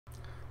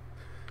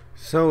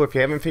So if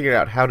you haven't figured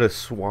out how to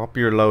swap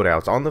your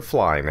loadouts on the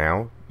fly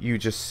now, you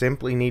just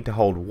simply need to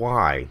hold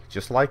Y,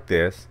 just like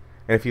this.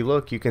 And if you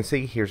look, you can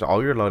see here's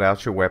all your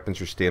loadouts, your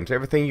weapons, your stems,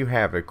 everything you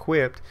have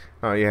equipped.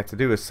 All you have to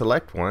do is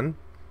select one,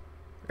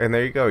 and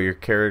there you go. Your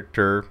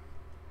character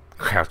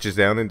crouches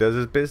down and does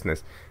his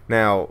business.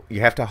 Now, you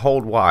have to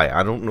hold Y.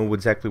 I don't know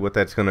exactly what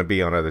that's going to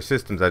be on other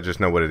systems. I just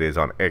know what it is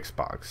on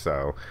Xbox.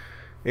 So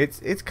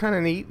it's kind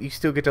of neat. You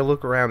still get to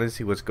look around and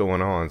see what's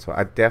going on. So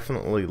I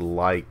definitely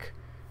like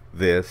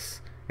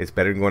this. It's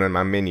better than going in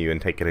my menu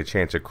and taking a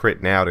chance of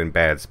critting out in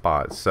bad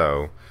spots.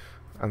 So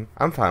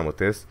I'm fine with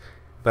this.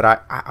 But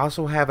I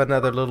also have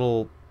another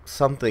little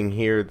something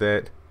here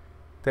that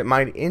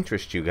might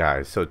interest you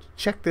guys. So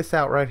check this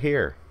out right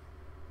here.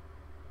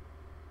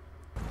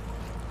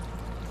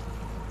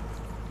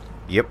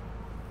 Yep,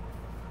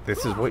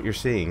 this is what you're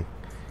seeing.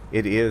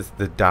 It is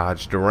the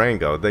Dodge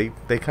Durango.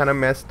 They kind of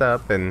messed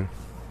up and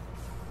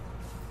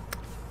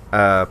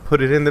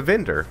put it in the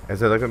vendor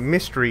as like a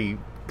mystery.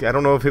 I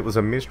don't know if it was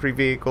a mystery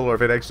vehicle or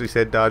if it actually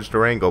said Dodge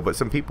Durango, but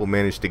some people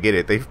managed to get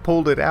it. They've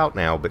pulled it out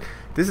now, but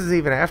this is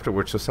even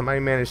afterwards, so somebody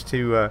managed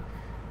to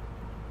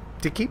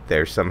keep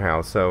theirs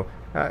somehow. So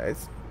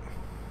it's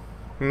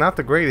not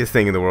the greatest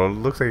thing in the world. It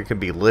looks like it could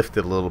be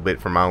lifted a little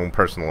bit from my own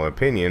personal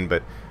opinion,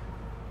 but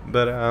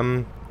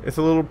it's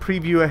a little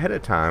preview ahead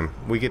of time.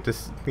 We get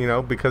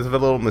to, because of a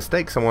little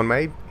mistake someone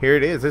made, here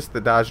it is. It's the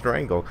Dodge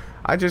Durango.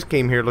 I just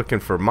came here looking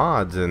for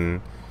mods,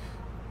 and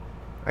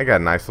I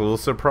got a nice little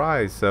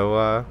surprise.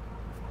 So,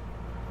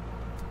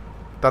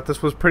 thought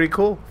this was pretty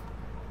cool.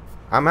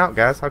 I'm out,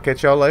 guys. I'll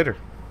catch y'all later.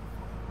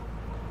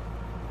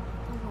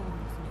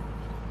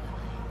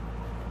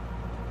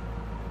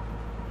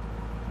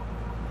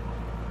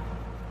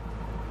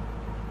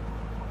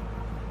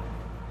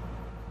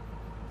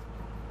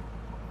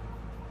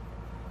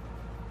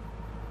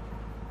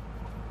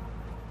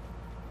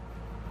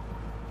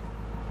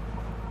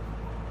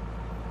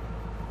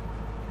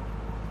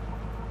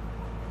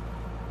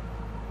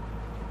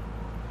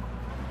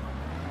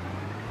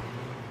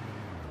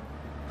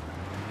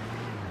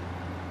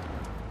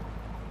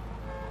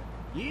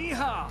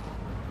 Yeehaw!